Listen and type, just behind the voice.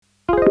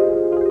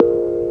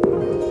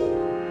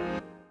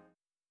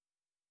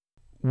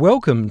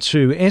Welcome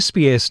to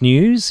SBS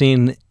News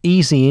in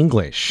Easy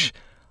English.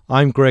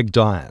 I'm Greg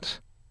Dyatt.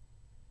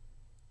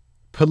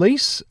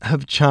 Police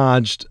have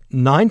charged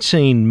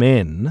 19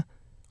 men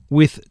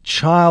with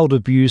child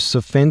abuse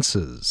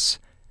offences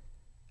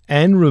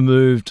and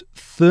removed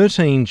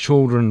 13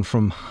 children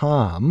from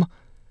harm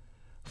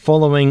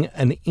following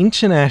an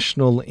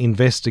international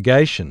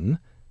investigation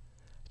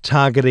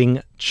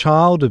targeting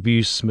child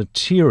abuse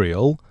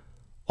material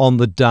on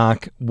the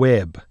dark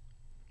web.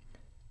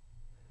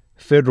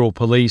 Federal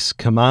Police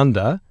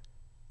Commander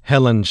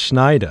Helen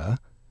Schneider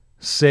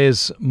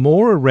says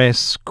more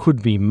arrests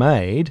could be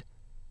made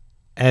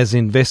as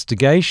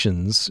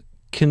investigations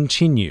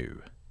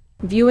continue.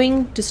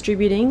 Viewing,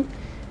 distributing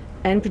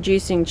and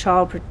producing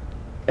child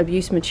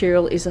abuse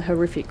material is a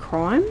horrific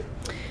crime,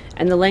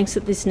 and the lengths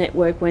that this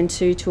network went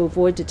to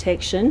avoid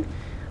detection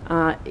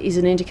is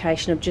an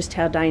indication of just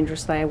how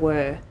dangerous they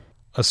were.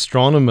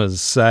 Astronomers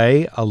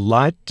say a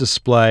light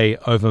display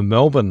over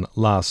Melbourne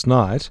last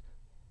night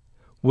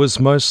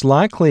was most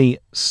likely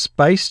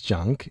space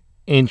junk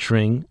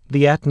entering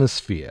the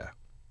atmosphere.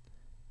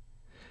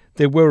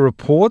 There were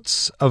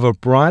reports of a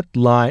bright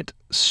light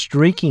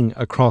streaking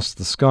across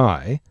the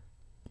sky,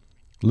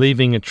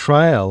 leaving a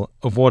trail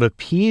of what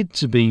appeared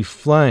to be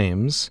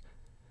flames,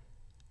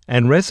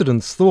 and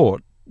residents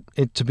thought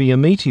it to be a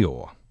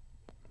meteor.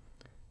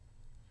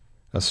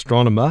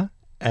 Astronomer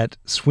at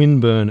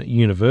Swinburne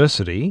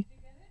University,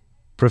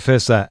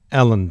 Professor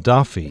Alan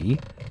Duffy,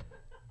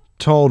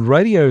 told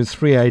Radio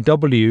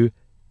 3AW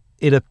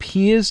it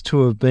appears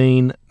to have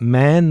been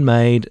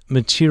man-made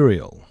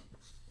material.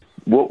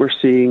 What we're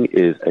seeing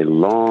is a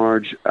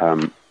large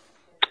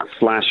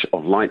flash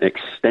of light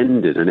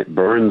extended, and it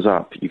burns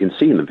up. You can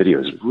see in the video,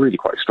 it's really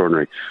quite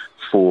extraordinary,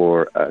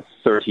 for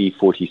 30,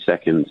 40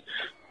 seconds.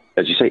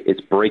 As you say,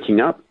 it's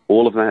breaking up.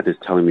 All of that is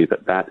telling me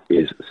that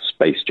is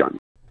space junk.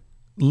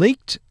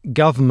 Leaked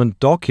government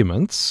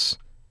documents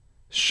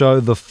show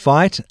the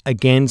fight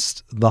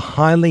against the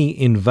highly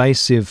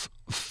invasive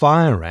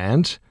fire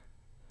ant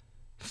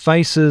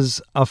faces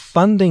a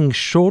funding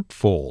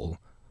shortfall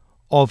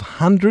of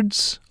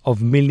hundreds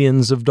of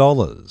millions of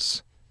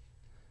dollars.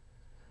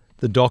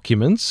 The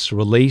documents,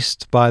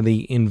 released by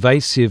the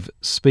Invasive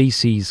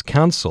Species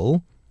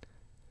Council,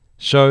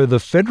 show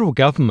the federal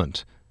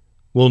government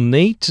will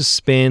need to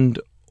spend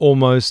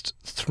almost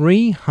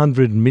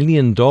 $300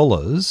 million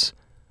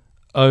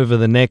over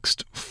the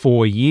next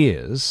 4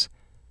 years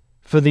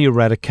for the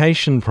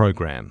eradication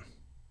program.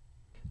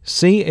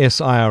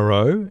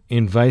 CSIRO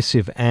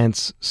invasive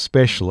ants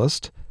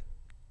specialist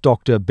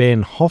Dr.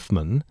 Ben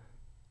Hoffman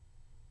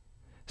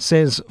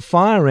says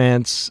fire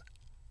ants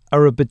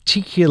are a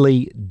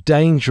particularly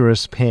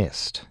dangerous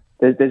pest.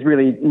 There's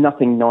really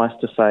nothing nice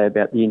to say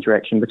about the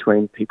interaction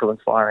between people and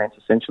fire ants.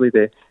 Essentially,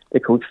 they're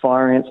called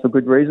fire ants for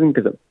good reason,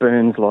 because it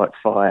burns like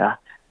fire.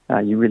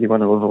 You really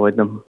want to avoid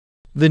them.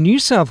 The New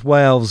South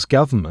Wales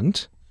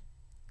government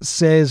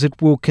says it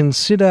will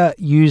consider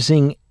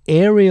using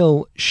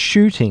aerial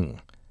shooting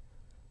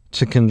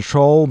to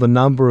control the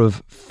number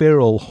of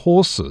feral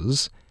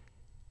horses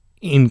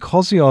in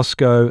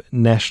Kosciuszko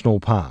National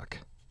Park.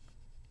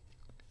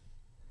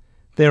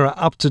 There are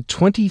up to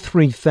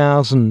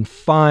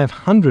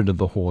 23,500 of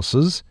the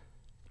horses,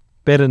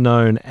 better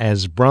known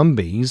as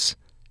brumbies,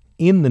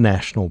 in the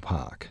national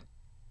park.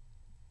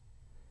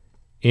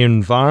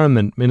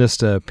 Environment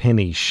Minister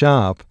Penny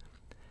Sharp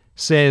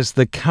says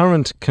the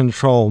current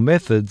control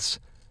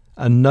methods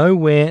are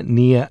nowhere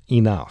near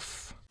enough.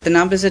 The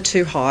numbers are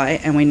too high,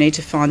 and we need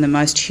to find the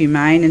most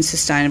humane and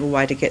sustainable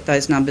way to get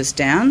those numbers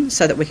down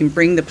so that we can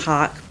bring the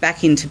park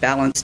back into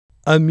balance.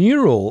 A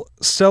mural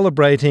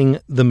celebrating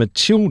the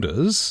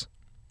Matildas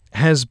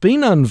has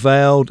been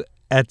unveiled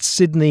at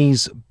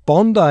Sydney's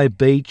Bondi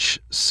Beach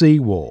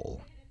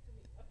seawall.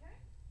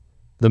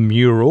 The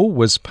mural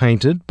was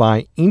painted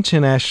by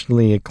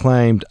internationally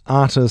acclaimed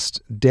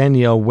artist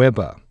Danielle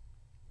Webber.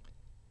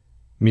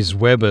 Ms.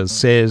 Webber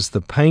says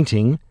the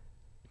painting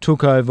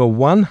took over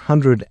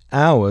 100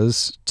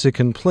 hours to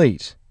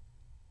complete.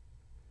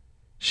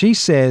 She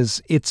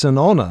says it's an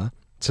honour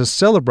to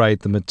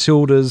celebrate the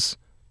Matildas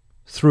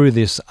through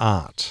this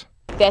art.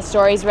 Their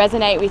stories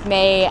resonate with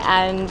me,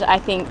 and I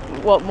think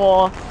what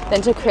more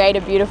than to create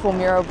a beautiful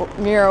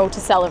mural to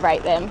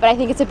celebrate them. But I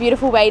think it's a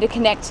beautiful way to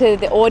connect to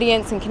the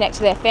audience and connect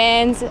to their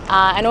fans,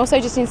 and also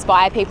just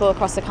inspire people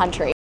across the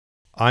country.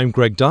 I'm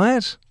Greg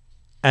Dyatt,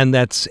 and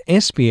that's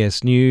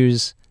SBS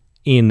News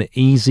in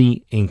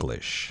Easy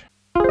English.